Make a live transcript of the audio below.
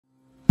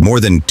More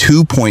than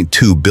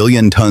 2.2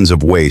 billion tons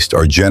of waste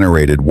are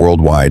generated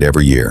worldwide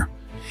every year,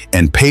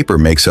 and paper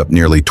makes up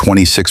nearly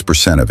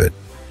 26% of it,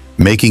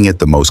 making it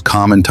the most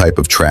common type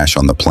of trash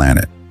on the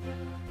planet.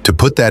 To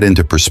put that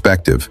into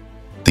perspective,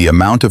 the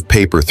amount of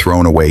paper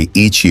thrown away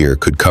each year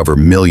could cover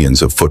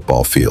millions of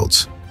football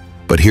fields.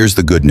 But here's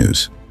the good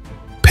news.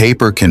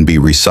 Paper can be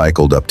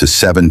recycled up to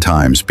 7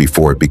 times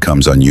before it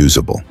becomes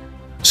unusable.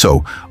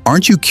 So,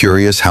 aren't you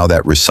curious how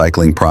that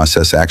recycling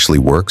process actually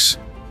works?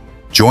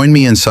 Join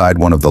me inside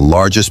one of the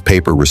largest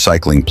paper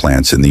recycling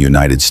plants in the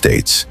United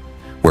States,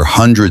 where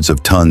hundreds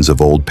of tons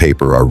of old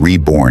paper are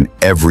reborn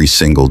every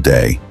single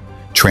day,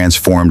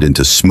 transformed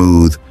into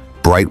smooth,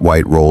 bright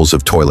white rolls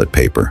of toilet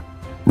paper,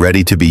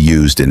 ready to be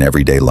used in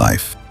everyday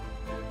life.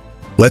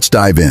 Let's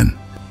dive in.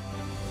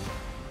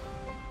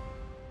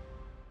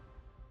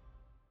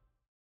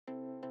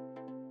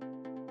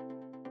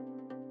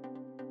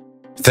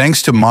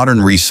 Thanks to modern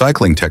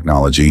recycling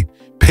technology,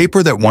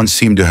 paper that once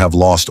seemed to have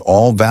lost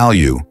all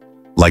value,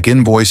 like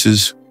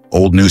invoices,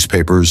 old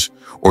newspapers,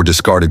 or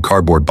discarded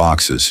cardboard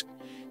boxes,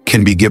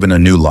 can be given a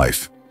new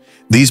life.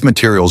 These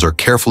materials are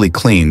carefully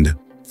cleaned,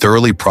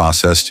 thoroughly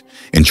processed,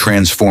 and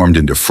transformed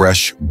into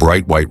fresh,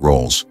 bright white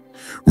rolls,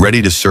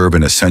 ready to serve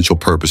an essential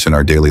purpose in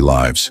our daily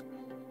lives,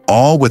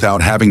 all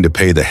without having to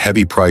pay the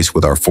heavy price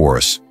with our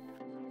forests.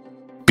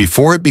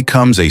 Before it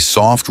becomes a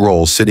soft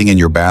roll sitting in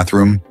your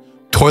bathroom,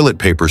 toilet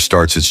paper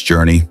starts its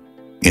journey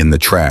in the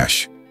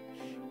trash.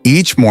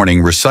 Each morning,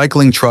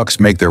 recycling trucks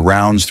make their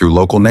rounds through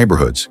local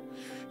neighborhoods.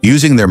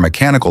 Using their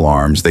mechanical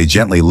arms, they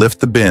gently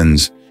lift the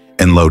bins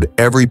and load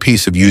every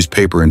piece of used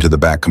paper into the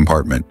back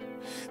compartment.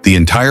 The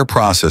entire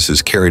process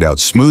is carried out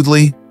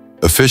smoothly,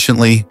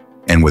 efficiently,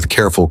 and with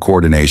careful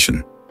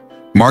coordination,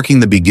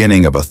 marking the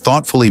beginning of a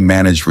thoughtfully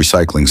managed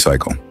recycling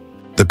cycle.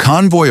 The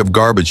convoy of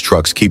garbage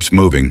trucks keeps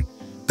moving,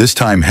 this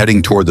time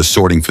heading toward the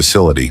sorting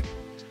facility.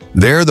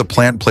 There, the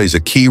plant plays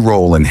a key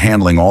role in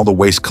handling all the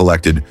waste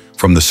collected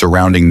from the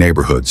surrounding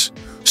neighborhoods,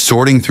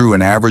 sorting through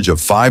an average of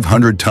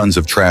 500 tons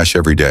of trash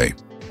every day.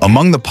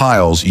 Among the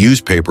piles,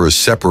 used paper is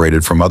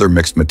separated from other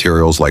mixed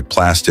materials like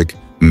plastic,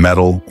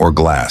 metal, or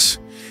glass,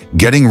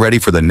 getting ready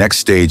for the next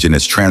stage in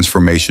its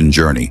transformation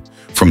journey,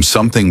 from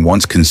something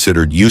once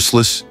considered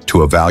useless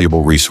to a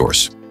valuable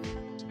resource.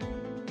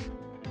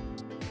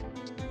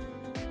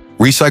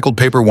 Recycled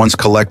paper once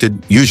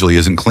collected usually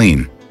isn't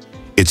clean.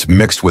 It's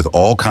mixed with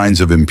all kinds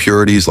of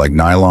impurities like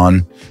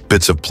nylon,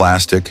 bits of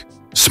plastic,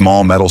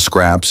 small metal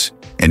scraps,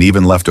 and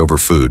even leftover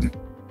food.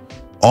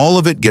 All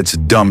of it gets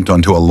dumped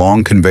onto a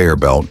long conveyor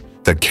belt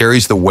that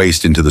carries the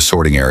waste into the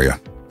sorting area.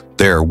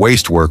 There,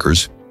 waste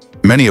workers,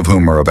 many of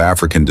whom are of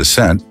African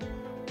descent,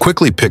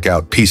 quickly pick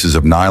out pieces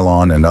of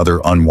nylon and other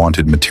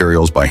unwanted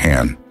materials by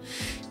hand,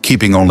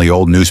 keeping only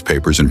old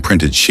newspapers and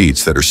printed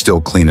sheets that are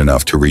still clean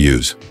enough to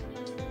reuse.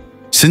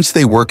 Since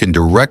they work in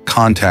direct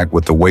contact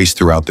with the waste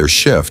throughout their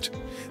shift,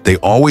 they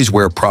always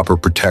wear proper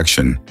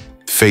protection,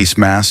 face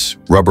masks,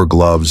 rubber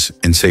gloves,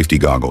 and safety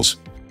goggles.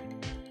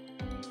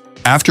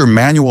 After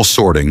manual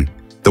sorting,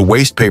 the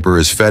waste paper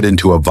is fed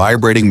into a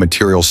vibrating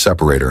material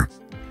separator,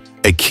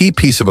 a key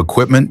piece of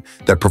equipment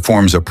that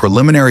performs a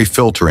preliminary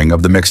filtering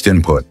of the mixed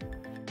input.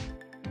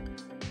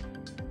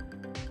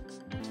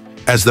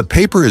 As the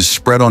paper is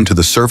spread onto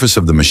the surface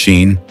of the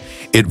machine,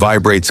 it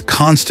vibrates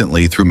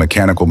constantly through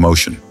mechanical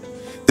motion.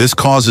 This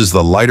causes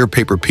the lighter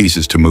paper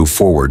pieces to move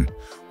forward,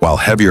 while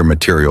heavier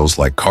materials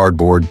like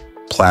cardboard,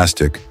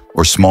 plastic,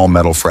 or small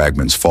metal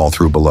fragments fall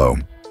through below.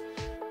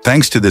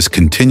 Thanks to this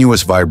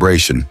continuous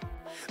vibration,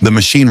 the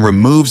machine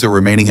removes the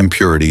remaining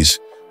impurities,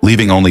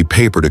 leaving only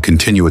paper to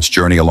continue its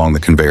journey along the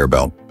conveyor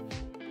belt.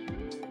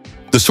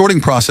 The sorting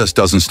process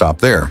doesn't stop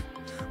there.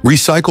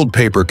 Recycled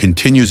paper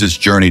continues its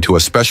journey to a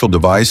special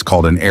device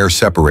called an air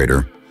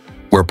separator,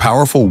 where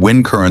powerful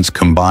wind currents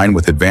combine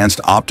with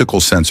advanced optical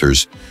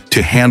sensors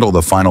to handle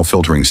the final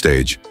filtering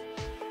stage.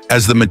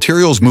 As the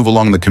materials move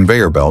along the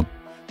conveyor belt,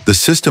 the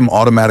system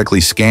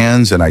automatically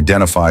scans and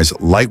identifies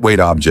lightweight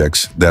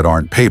objects that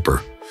aren't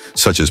paper,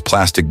 such as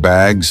plastic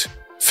bags,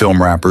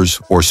 film wrappers,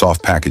 or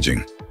soft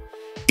packaging.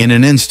 In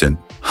an instant,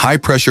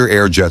 high-pressure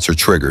air jets are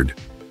triggered,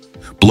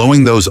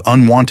 blowing those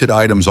unwanted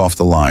items off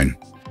the line.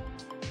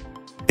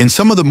 In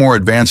some of the more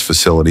advanced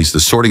facilities, the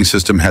sorting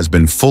system has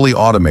been fully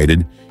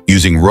automated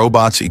using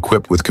robots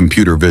equipped with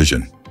computer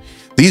vision.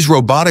 These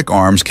robotic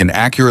arms can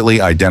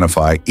accurately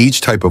identify each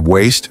type of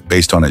waste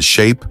based on its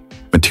shape,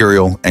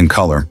 material, and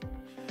color,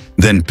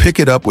 then pick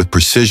it up with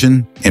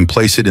precision and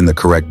place it in the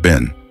correct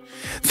bin.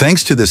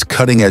 Thanks to this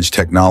cutting-edge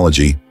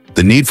technology,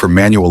 the need for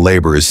manual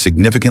labor is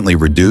significantly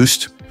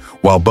reduced,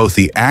 while both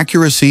the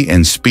accuracy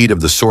and speed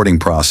of the sorting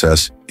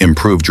process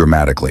improve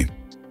dramatically.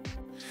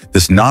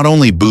 This not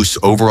only boosts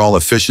overall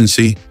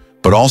efficiency,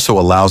 but also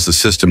allows the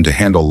system to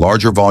handle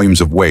larger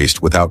volumes of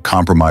waste without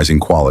compromising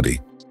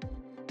quality.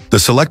 The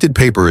selected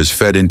paper is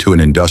fed into an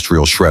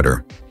industrial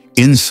shredder.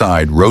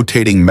 Inside,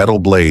 rotating metal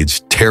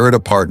blades tear it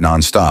apart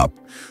non-stop,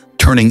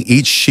 turning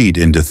each sheet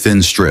into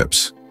thin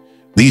strips.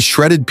 These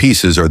shredded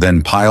pieces are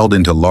then piled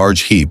into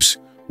large heaps,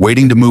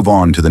 waiting to move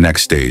on to the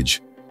next stage,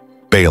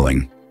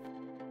 baling.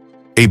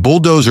 A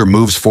bulldozer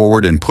moves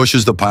forward and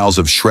pushes the piles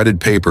of shredded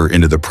paper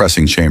into the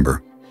pressing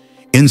chamber.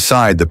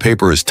 Inside, the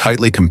paper is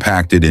tightly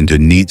compacted into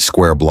neat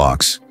square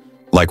blocks,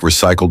 like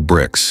recycled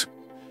bricks.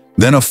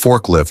 Then a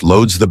forklift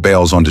loads the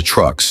bales onto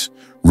trucks,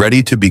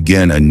 ready to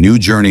begin a new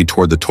journey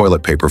toward the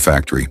toilet paper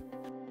factory.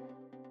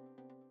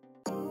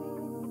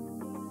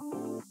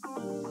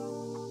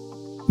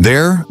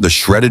 There, the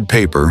shredded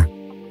paper,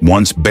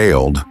 once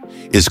baled,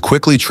 is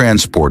quickly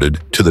transported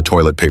to the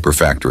toilet paper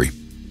factory.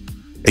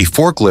 A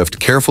forklift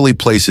carefully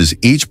places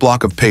each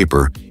block of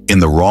paper in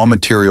the raw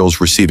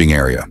materials receiving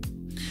area.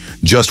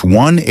 Just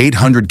one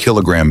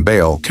 800-kilogram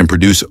bale can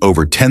produce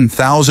over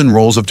 10,000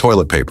 rolls of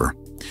toilet paper,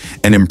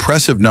 an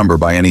impressive number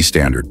by any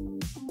standard.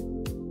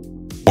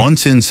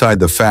 Once inside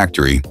the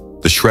factory,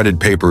 the shredded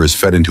paper is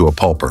fed into a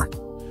pulper,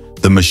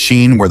 the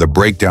machine where the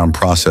breakdown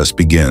process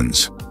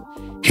begins.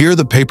 Here,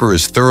 the paper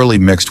is thoroughly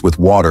mixed with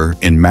water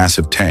in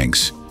massive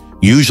tanks,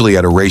 usually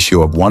at a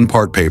ratio of 1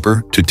 part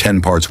paper to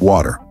 10 parts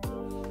water.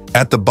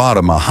 At the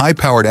bottom, a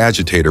high-powered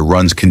agitator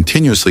runs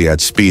continuously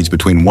at speeds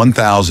between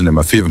 1,000 and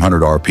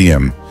 1,500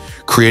 RPM,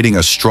 creating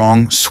a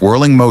strong,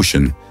 swirling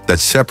motion that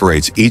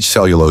separates each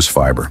cellulose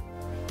fiber.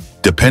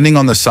 Depending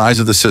on the size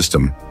of the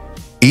system,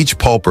 each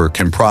pulper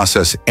can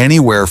process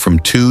anywhere from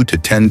 2 to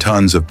 10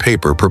 tons of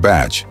paper per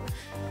batch.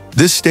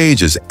 This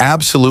stage is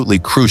absolutely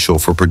crucial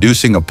for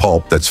producing a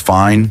pulp that's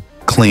fine,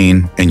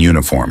 clean, and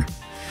uniform,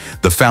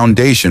 the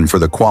foundation for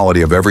the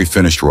quality of every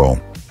finished roll.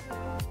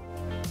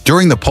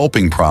 During the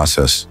pulping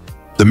process,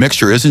 the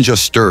mixture isn't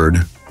just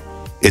stirred,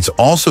 it's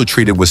also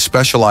treated with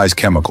specialized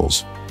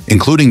chemicals,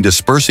 including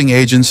dispersing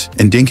agents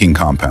and dinking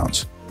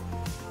compounds.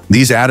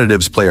 These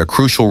additives play a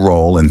crucial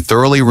role in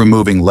thoroughly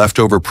removing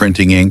leftover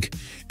printing ink,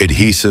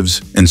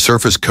 adhesives, and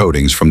surface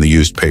coatings from the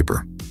used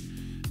paper.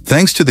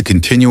 Thanks to the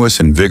continuous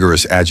and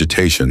vigorous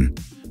agitation,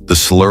 the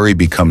slurry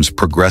becomes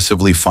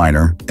progressively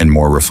finer and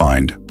more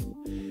refined.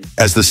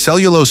 As the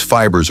cellulose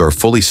fibers are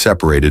fully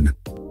separated,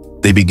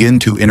 they begin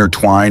to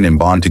intertwine and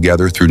bond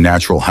together through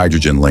natural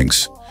hydrogen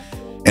links,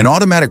 an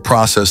automatic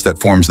process that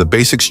forms the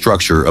basic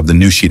structure of the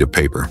new sheet of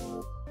paper.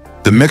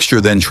 The mixture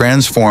then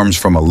transforms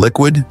from a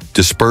liquid,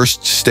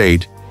 dispersed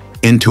state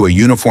into a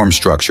uniform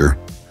structure,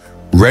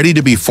 ready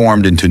to be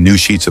formed into new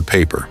sheets of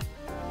paper.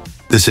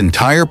 This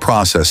entire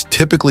process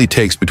typically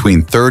takes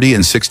between 30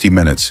 and 60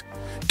 minutes,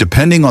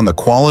 depending on the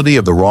quality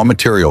of the raw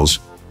materials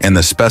and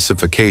the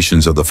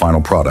specifications of the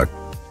final product.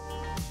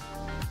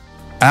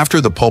 After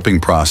the pulping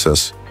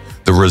process,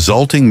 the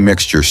resulting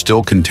mixture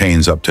still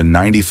contains up to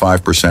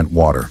 95%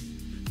 water.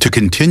 To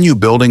continue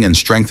building and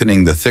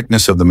strengthening the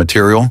thickness of the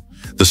material,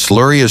 the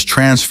slurry is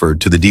transferred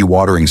to the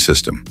dewatering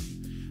system.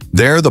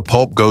 There, the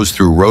pulp goes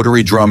through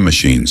rotary drum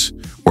machines,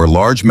 where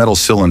large metal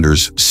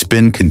cylinders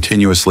spin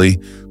continuously,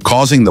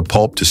 causing the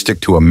pulp to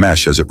stick to a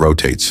mesh as it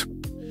rotates.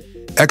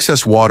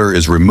 Excess water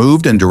is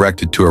removed and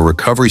directed to a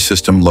recovery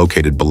system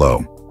located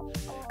below.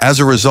 As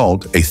a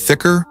result, a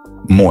thicker,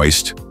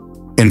 moist,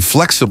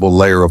 inflexible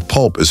layer of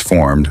pulp is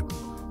formed,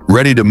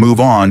 ready to move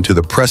on to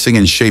the pressing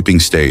and shaping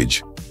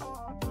stage.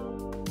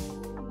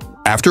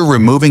 After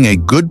removing a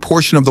good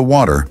portion of the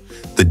water,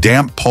 the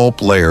damp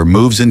pulp layer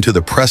moves into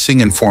the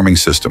pressing and forming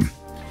system.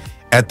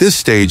 At this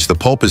stage, the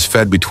pulp is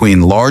fed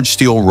between large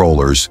steel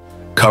rollers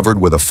covered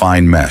with a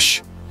fine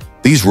mesh.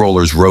 These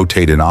rollers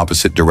rotate in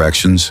opposite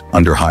directions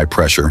under high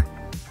pressure.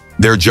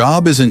 Their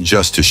job isn't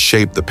just to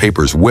shape the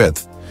paper's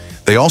width,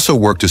 they also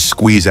work to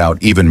squeeze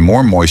out even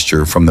more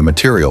moisture from the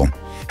material,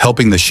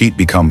 helping the sheet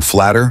become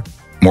flatter,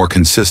 more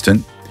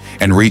consistent,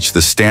 and reach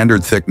the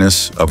standard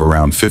thickness of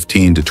around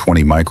 15 to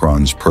 20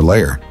 microns per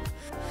layer.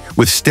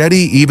 With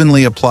steady,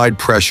 evenly applied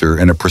pressure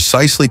and a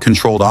precisely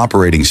controlled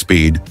operating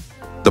speed,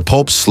 the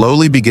pulp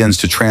slowly begins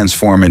to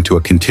transform into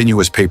a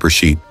continuous paper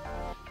sheet,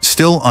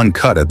 still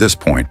uncut at this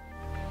point.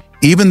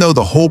 Even though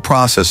the whole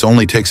process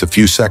only takes a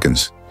few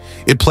seconds,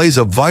 it plays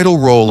a vital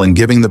role in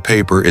giving the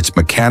paper its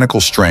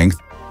mechanical strength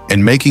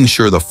and making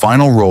sure the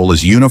final roll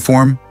is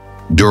uniform,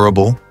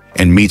 durable,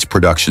 and meets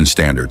production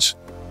standards.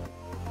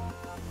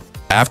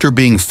 After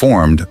being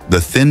formed, the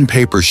thin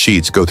paper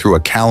sheets go through a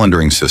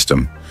calendaring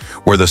system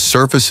where the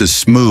surface is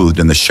smoothed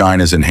and the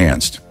shine is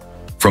enhanced.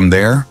 From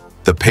there,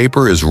 the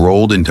paper is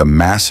rolled into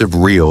massive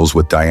reels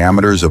with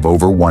diameters of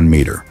over 1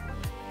 meter.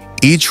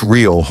 Each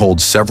reel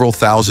holds several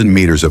thousand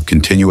meters of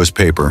continuous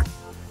paper,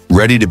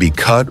 ready to be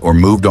cut or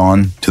moved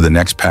on to the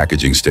next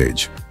packaging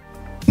stage.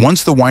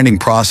 Once the winding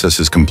process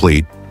is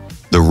complete,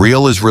 the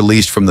reel is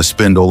released from the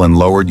spindle and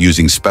lowered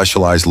using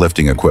specialized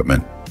lifting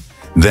equipment.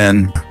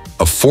 Then,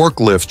 a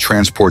forklift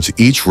transports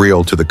each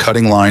reel to the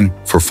cutting line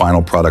for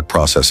final product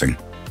processing.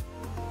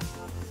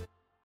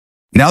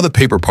 Now the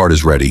paper part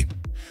is ready,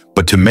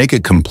 but to make a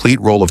complete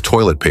roll of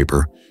toilet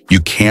paper, you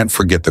can't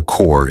forget the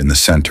core in the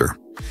center.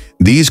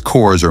 These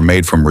cores are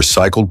made from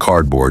recycled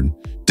cardboard,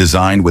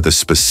 designed with a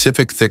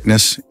specific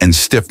thickness and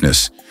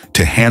stiffness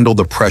to handle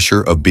the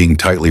pressure of being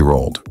tightly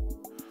rolled.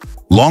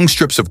 Long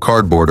strips of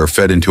cardboard are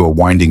fed into a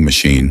winding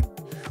machine,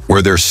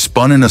 where they're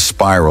spun in a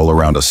spiral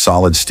around a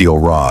solid steel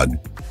rod,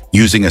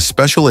 using a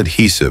special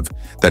adhesive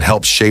that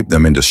helps shape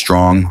them into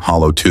strong,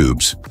 hollow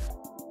tubes.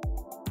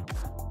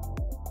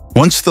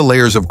 Once the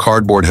layers of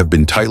cardboard have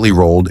been tightly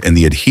rolled and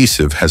the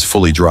adhesive has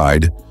fully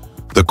dried,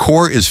 the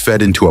core is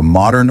fed into a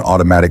modern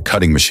automatic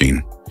cutting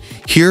machine.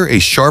 Here, a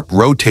sharp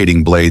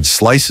rotating blade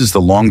slices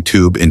the long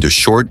tube into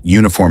short,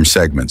 uniform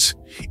segments,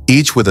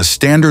 each with a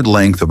standard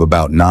length of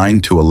about 9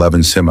 to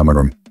 11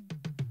 cm.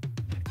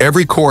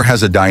 Every core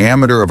has a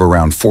diameter of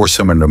around 4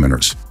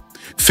 cm,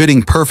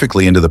 fitting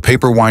perfectly into the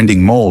paper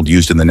winding mold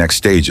used in the next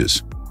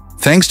stages.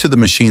 Thanks to the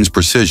machine's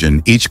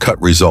precision, each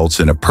cut results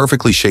in a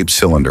perfectly shaped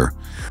cylinder,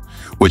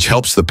 which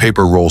helps the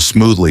paper roll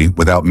smoothly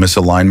without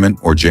misalignment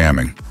or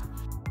jamming.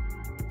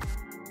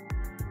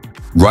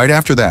 Right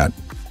after that,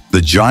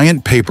 the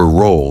giant paper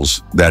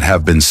rolls that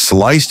have been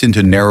sliced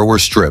into narrower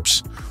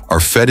strips are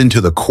fed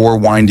into the core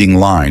winding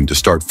line to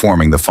start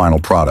forming the final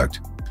product.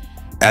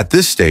 At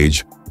this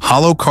stage,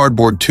 hollow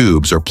cardboard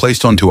tubes are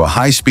placed onto a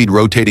high-speed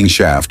rotating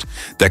shaft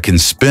that can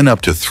spin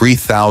up to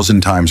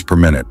 3,000 times per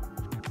minute.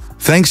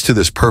 Thanks to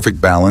this perfect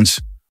balance,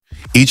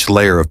 each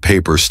layer of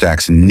paper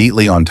stacks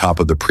neatly on top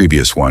of the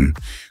previous one,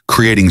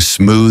 creating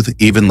smooth,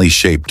 evenly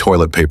shaped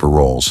toilet paper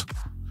rolls.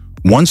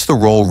 Once the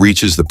roll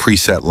reaches the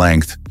preset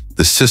length,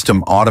 the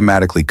system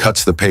automatically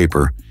cuts the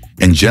paper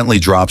and gently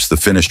drops the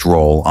finished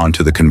roll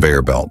onto the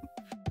conveyor belt.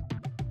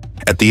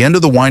 At the end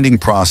of the winding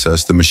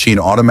process, the machine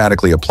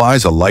automatically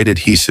applies a light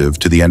adhesive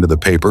to the end of the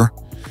paper,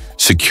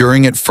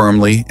 securing it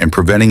firmly and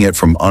preventing it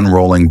from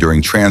unrolling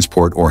during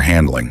transport or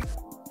handling.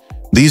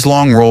 These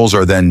long rolls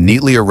are then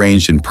neatly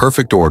arranged in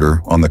perfect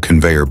order on the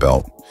conveyor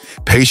belt,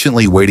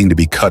 patiently waiting to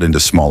be cut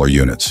into smaller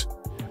units.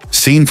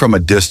 Seen from a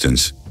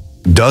distance,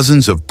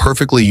 dozens of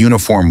perfectly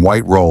uniform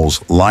white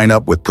rolls line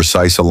up with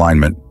precise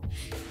alignment,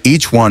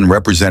 each one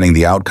representing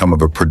the outcome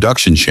of a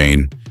production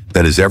chain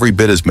that is every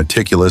bit as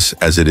meticulous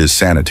as it is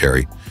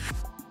sanitary.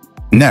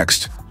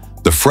 Next,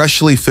 the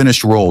freshly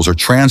finished rolls are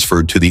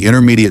transferred to the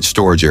intermediate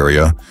storage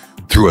area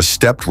through a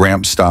stepped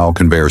ramp-style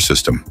conveyor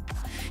system.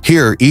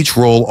 Here, each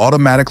roll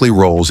automatically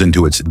rolls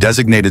into its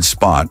designated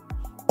spot,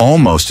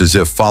 almost as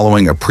if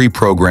following a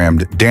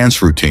pre-programmed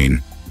dance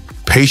routine,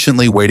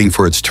 patiently waiting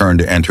for its turn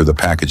to enter the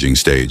packaging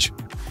stage.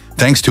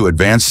 Thanks to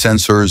advanced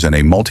sensors and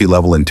a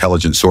multi-level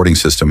intelligent sorting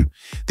system,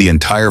 the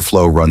entire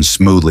flow runs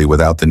smoothly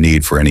without the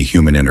need for any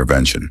human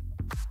intervention.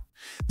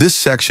 This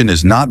section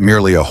is not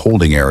merely a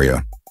holding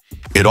area.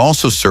 It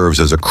also serves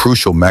as a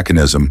crucial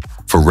mechanism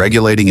for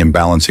regulating and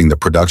balancing the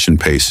production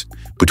pace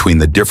between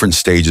the different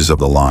stages of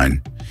the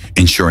line,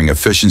 ensuring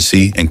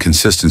efficiency and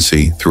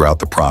consistency throughout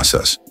the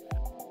process.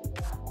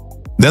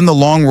 Then the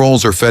long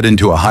rolls are fed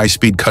into a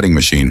high-speed cutting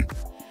machine.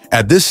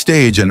 At this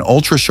stage, an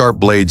ultra-sharp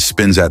blade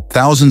spins at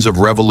thousands of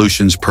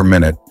revolutions per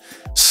minute,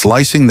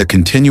 slicing the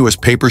continuous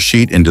paper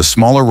sheet into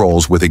smaller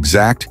rolls with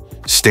exact,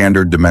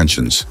 standard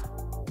dimensions.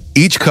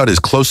 Each cut is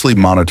closely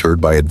monitored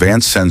by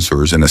advanced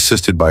sensors and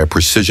assisted by a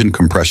precision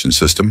compression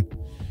system,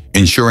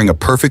 ensuring a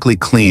perfectly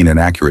clean and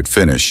accurate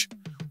finish,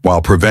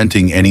 while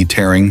preventing any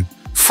tearing,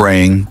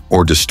 fraying,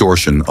 or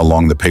distortion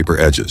along the paper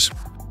edges.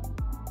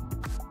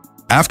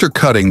 After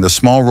cutting, the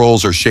small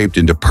rolls are shaped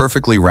into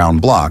perfectly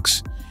round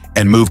blocks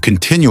and move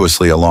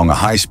continuously along a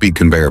high-speed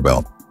conveyor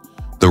belt.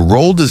 The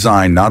roll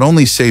design not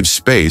only saves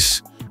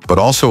space, but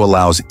also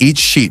allows each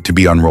sheet to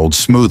be unrolled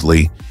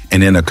smoothly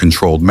and in a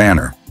controlled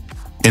manner.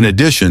 In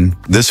addition,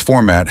 this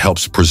format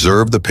helps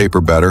preserve the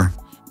paper better,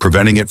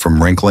 preventing it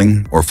from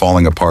wrinkling or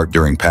falling apart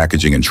during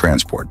packaging and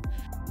transport.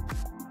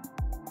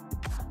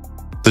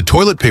 The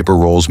toilet paper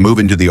rolls move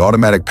into the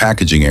automatic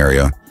packaging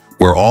area,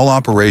 where all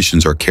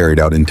operations are carried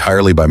out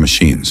entirely by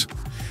machines.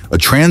 A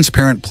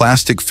transparent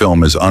plastic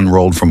film is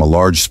unrolled from a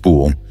large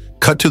spool,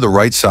 cut to the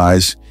right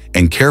size,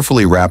 and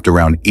carefully wrapped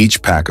around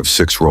each pack of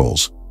 6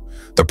 rolls.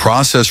 The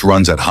process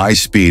runs at high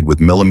speed with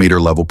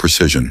millimeter-level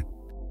precision.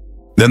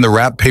 Then the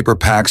wrapped paper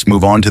packs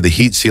move on to the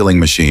heat sealing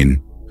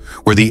machine,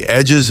 where the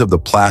edges of the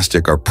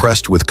plastic are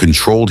pressed with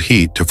controlled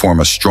heat to form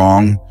a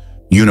strong,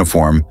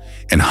 uniform,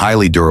 and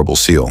highly durable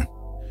seal.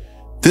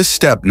 This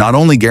step not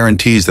only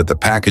guarantees that the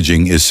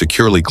packaging is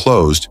securely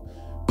closed,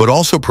 but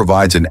also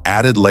provides an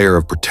added layer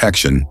of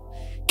protection,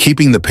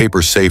 keeping the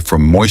paper safe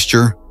from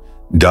moisture,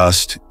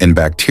 dust, and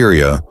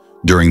bacteria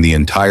during the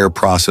entire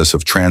process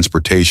of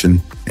transportation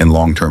and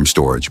long-term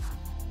storage.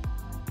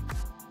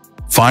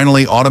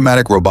 Finally,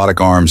 automatic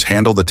robotic arms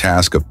handle the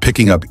task of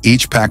picking up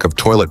each pack of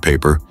toilet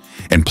paper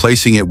and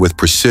placing it with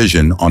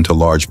precision onto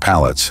large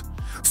pallets,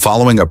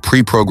 following a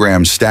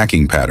pre-programmed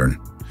stacking pattern.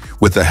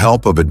 With the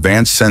help of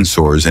advanced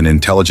sensors and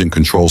intelligent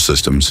control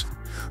systems,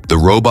 the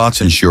robots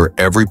ensure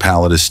every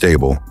pallet is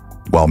stable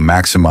while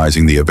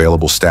maximizing the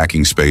available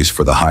stacking space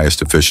for the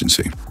highest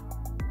efficiency.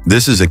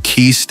 This is a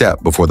key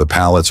step before the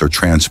pallets are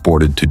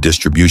transported to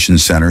distribution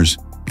centers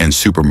and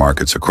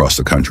supermarkets across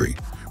the country,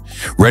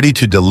 ready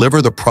to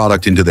deliver the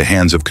product into the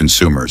hands of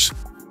consumers.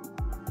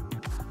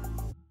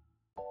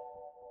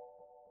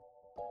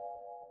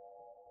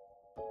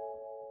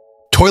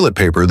 Toilet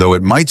paper, though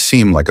it might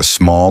seem like a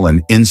small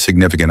and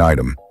insignificant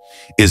item,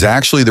 is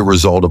actually the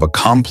result of a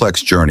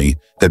complex journey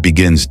that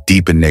begins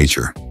deep in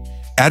nature.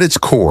 At its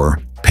core,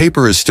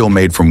 paper is still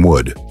made from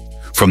wood.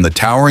 From the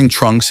towering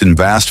trunks in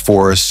vast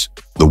forests,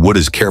 the wood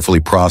is carefully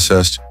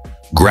processed,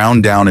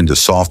 ground down into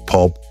soft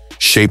pulp,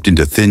 shaped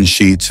into thin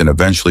sheets, and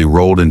eventually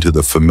rolled into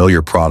the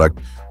familiar product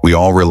we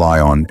all rely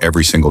on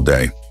every single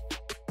day.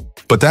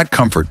 But that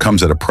comfort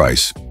comes at a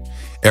price.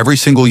 Every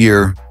single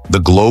year, the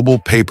global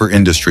paper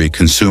industry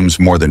consumes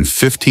more than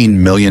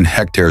 15 million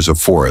hectares of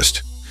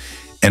forest,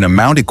 an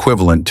amount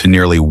equivalent to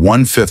nearly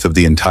 1/5 of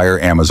the entire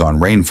Amazon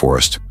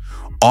rainforest,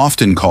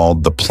 often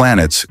called the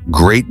planet's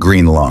Great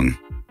Green Lung.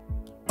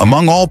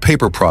 Among all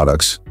paper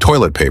products,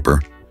 toilet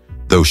paper,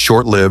 though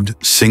short-lived,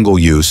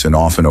 single-use, and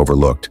often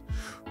overlooked,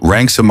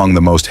 ranks among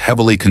the most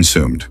heavily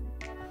consumed.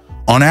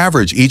 On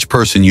average, each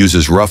person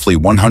uses roughly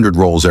 100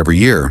 rolls every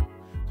year,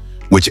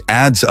 which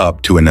adds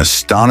up to an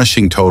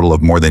astonishing total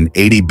of more than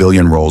 80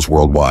 billion rolls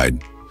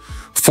worldwide.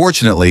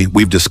 Fortunately,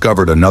 we've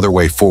discovered another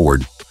way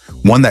forward,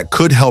 one that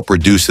could help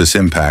reduce this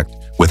impact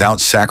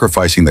without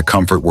sacrificing the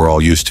comfort we're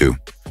all used to.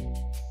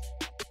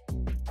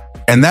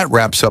 And that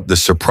wraps up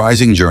this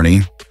surprising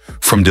journey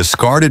from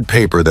discarded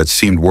paper that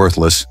seemed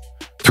worthless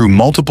through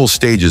multiple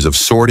stages of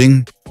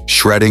sorting,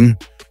 shredding,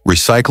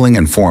 recycling,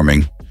 and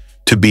forming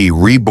to be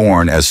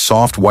reborn as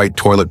soft white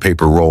toilet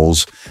paper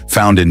rolls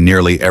found in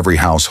nearly every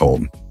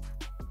household.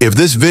 If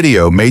this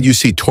video made you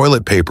see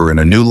toilet paper in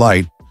a new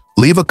light,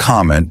 leave a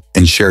comment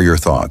and share your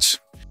thoughts.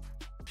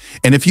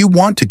 And if you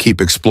want to keep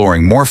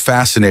exploring more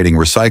fascinating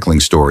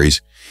recycling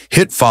stories,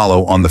 hit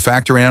follow on the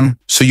Factoran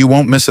so you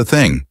won't miss a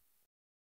thing.